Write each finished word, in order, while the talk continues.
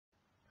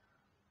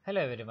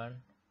Hello everyone,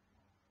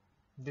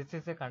 this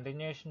is a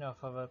continuation of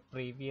our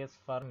previous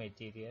fur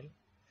material.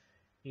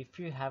 If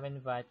you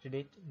haven't watched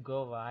it,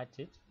 go watch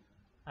it.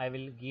 I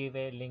will give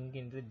a link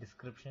in the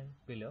description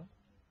below.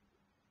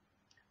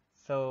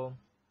 So,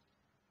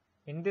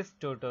 in this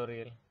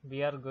tutorial,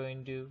 we are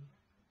going to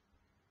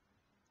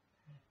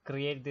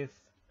create this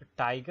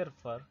tiger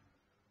fur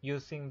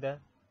using the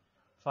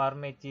fur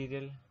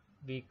material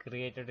we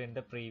created in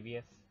the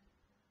previous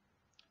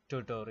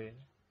tutorial.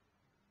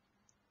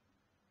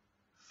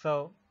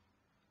 So,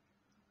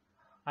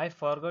 I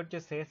forgot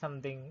to say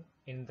something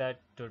in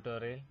that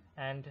tutorial,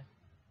 and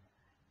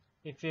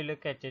if you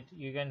look at it,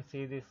 you can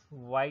see this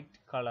white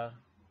color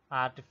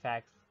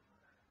artifacts,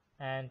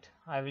 and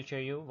I will show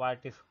you what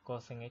is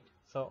causing it.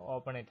 So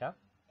open it up.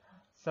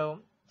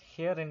 So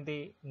here in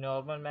the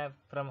normal map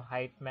from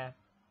height map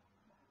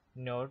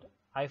node,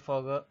 I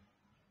forgot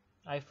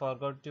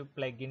to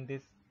plug in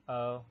this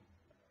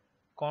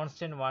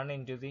constant one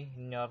into the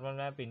normal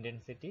map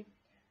intensity.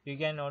 You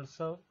can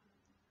also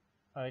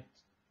uh,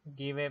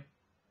 give a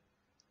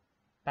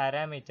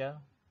parameter,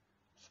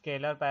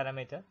 scalar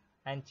parameter,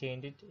 and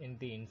change it in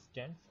the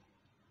instance.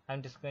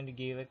 I'm just going to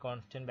give a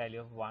constant value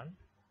of 1,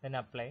 then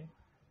apply,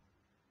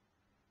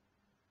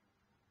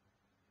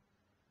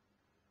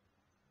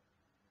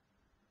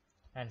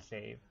 and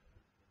save.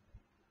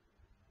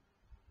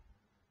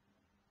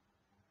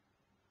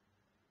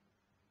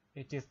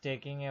 It is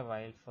taking a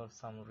while for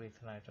some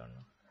reason, I don't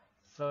know.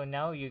 So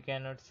now you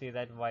cannot see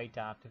that white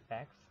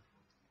artifacts.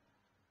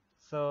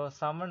 So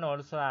someone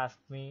also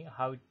asked me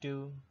how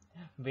to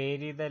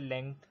vary the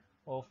length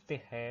of the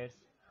hairs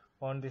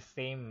on the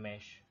same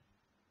mesh.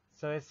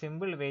 So a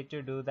simple way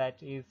to do that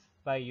is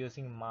by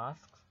using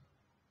masks.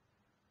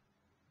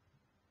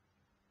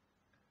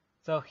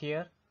 So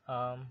here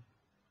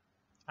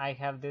I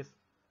have this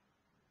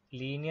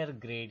linear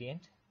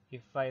gradient.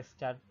 If I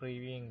start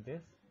previewing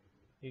this,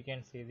 you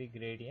can see the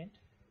gradient.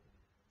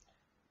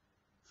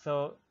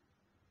 So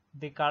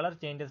the color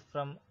changes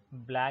from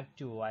black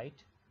to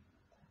white.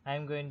 I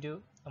am going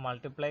to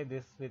multiply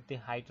this with the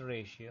height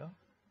ratio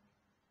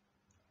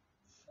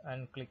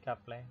and click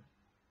apply.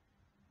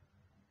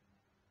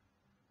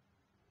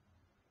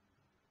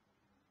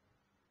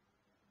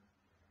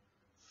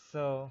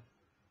 So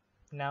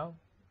now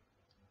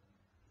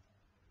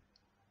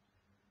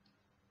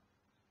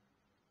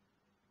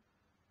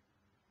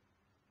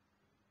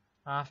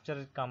after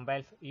it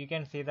compiles, you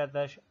can see that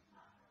the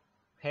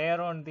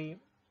hair on the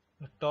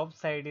top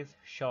side is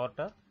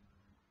shorter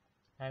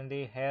and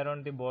the hair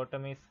on the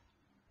bottom is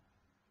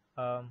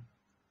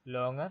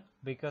longer,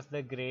 because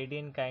the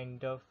gradient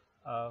kind of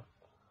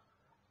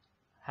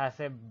has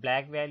a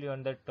black value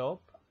on the top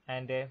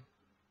and a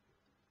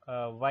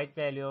white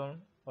value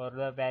on, or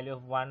the value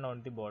of 1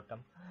 on the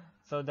bottom.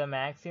 So the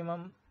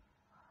maximum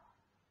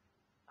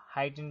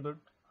height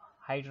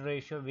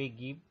ratio we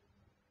give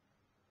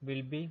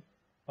will be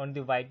on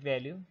the white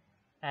value,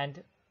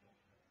 and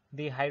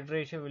the height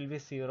ratio will be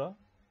 0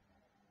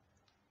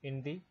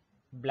 in the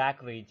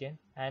black region,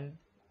 and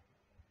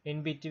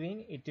in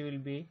between it will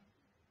be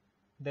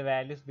the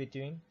values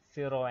between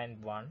 0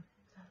 and 1.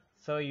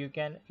 So you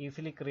can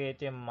easily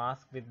create a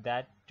mask with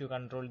that to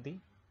control the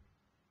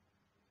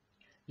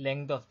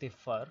length of the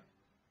fur.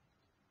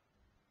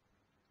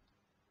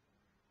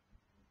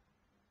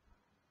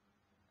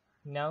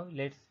 Now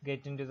let's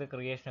get into the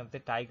creation of the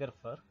tiger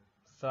fur.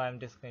 So I'm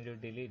just going to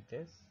delete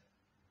this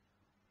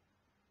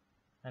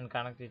and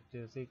connect it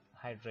to the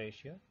height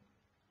ratio.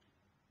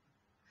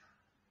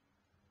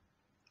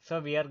 So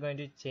we are going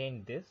to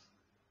change this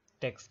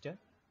text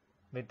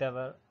with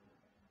our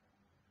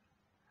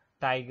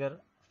tiger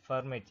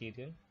fur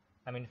material,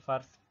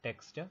 fur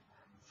text.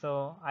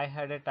 So I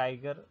had a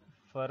tiger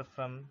fur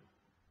from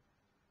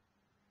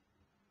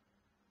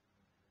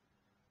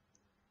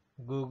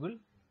Google.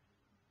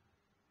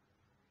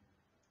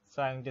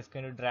 So I'm just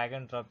going to drag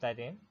and drop that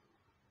in.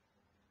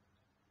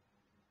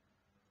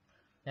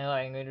 Now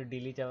I'm going to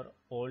delete our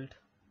old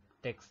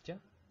text.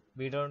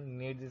 We don't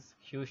need this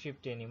hue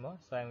shift anymore,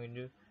 so I'm going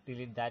to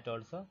delete that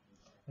also,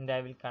 and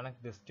I will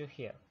connect this to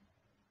here.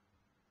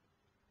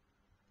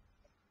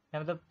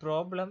 Now the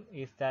problem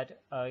is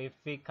that if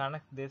we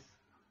connect this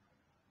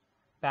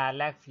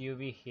parallax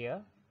UV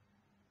here,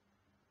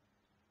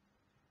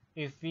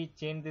 if we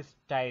change this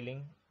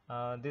styling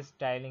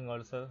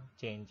also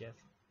changes.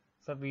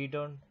 So we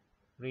don't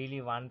really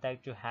want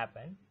that to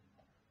happen.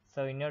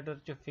 So in order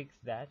to fix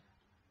that,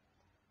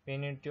 we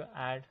need to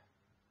add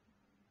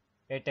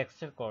a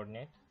texture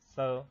coordinate.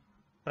 So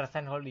press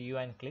and hold U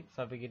and click,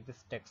 so we get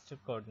this texture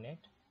coordinate.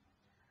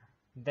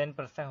 Then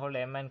press and hold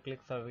M and click,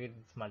 so we get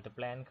this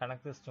multiply, and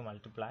connect this to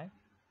multiply.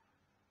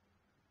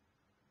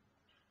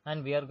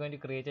 And we are going to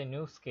create a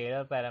new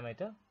scalar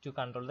parameter to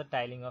control the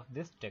tiling of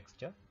this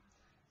texture.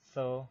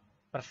 So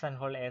press and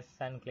hold S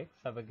and click,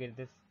 so we get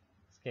this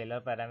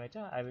scalar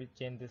parameter. I will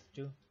change this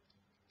to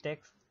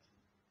text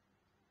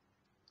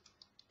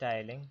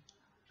tiling.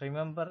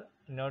 Remember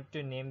not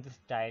to name this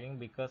tiling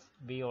because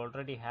we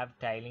already have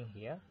tiling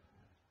here.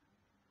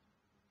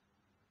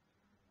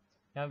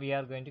 Now we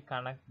are going to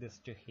connect this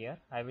to here.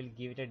 I will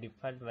give it a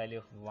default value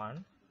of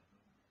 1.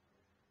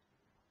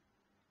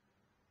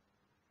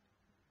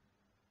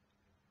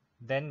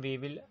 Then we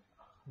will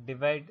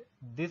divide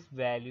this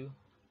value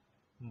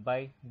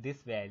by this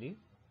value.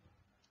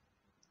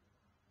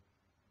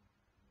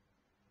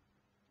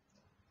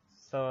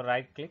 So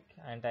right click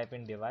and type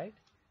in divide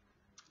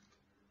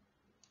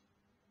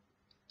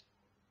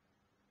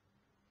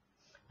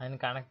and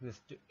connect this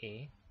to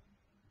A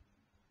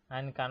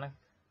and connect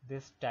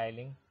this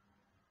tiling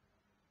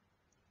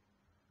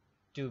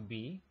to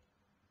B.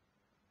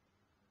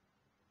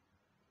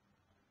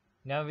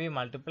 Now we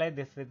multiply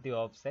this with the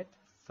offset.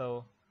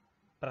 So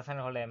press and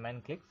hold M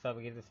and click, so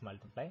we get this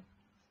multiply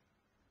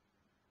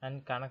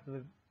and connect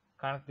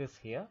this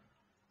here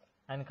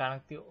and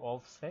connect the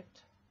offset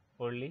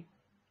only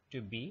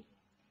to B.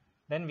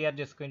 Then we are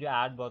just going to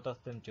add both of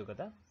them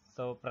together.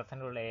 So press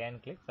and hold A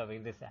and click, so we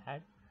get this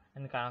add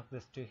and connect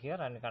this to here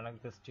and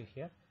connect this to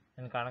here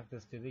and connect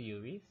this to the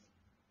UVs.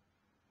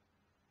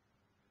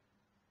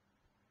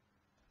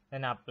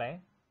 Then apply.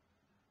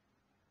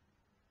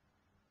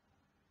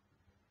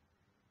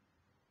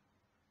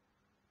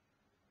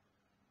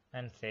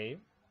 And save.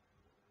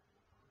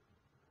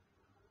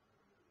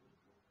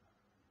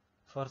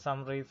 For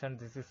some reason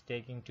this is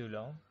taking too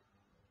long.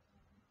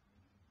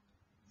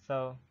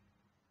 So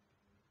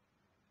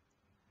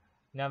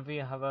now we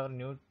have our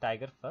new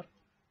tiger fur.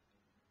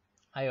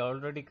 I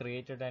already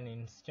created an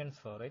instance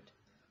for it.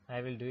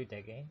 I will do it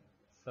again.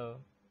 So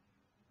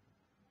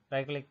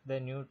right click the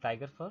new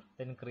tiger fur,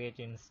 then create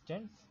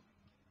instance,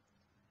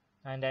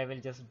 and I will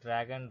just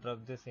drag and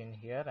drop this in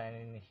here and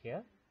in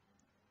here.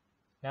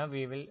 Now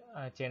we will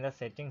change the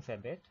settings a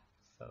bit.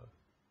 So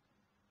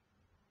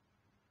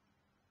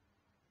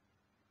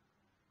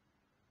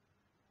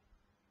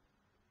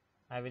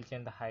I will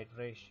change the height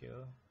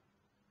ratio.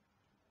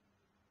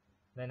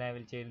 Then I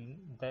will change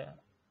the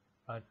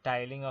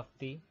tiling of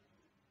the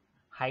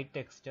height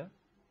texture,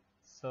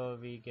 so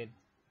we get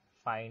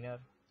finer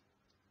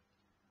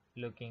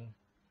looking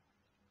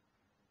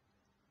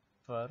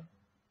fur.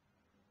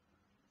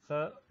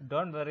 So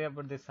don't worry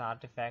about these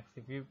artifacts.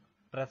 If you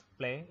press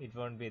play, it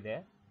won't be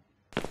there.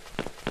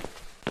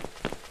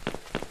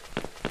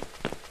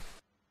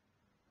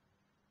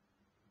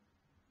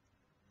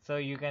 So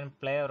you can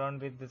play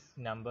around with these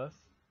numbers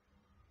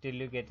till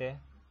you get a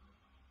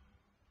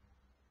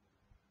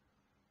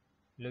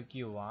look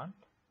you want.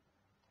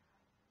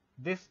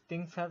 This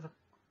things has a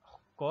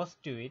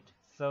cost to it,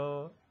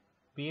 so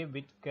be a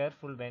bit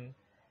careful when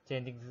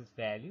changing this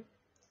value.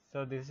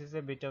 So this is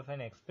a bit of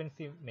an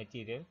expensive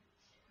material.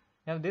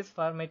 Now this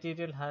fur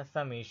material has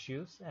some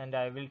issues and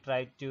I will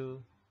try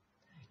to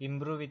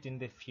improve it in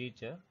the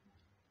future.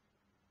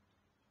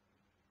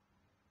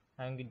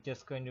 I'm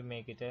just going to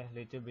make it a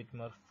little bit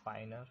more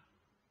finer.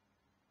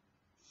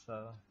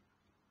 So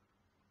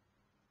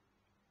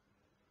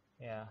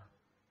yeah.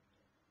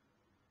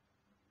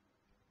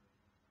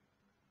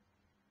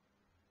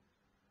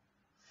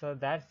 So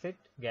that's it,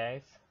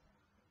 guys.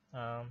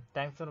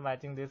 Thanks for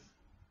watching this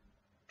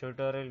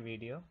tutorial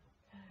video.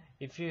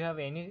 If you have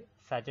any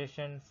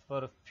suggestions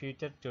for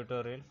future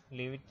tutorials,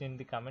 leave it in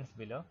the comments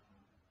below.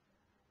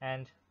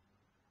 And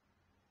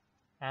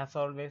as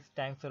always,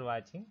 thanks for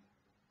watching.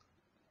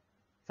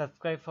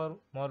 Subscribe for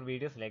more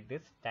videos like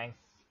this. Thanks.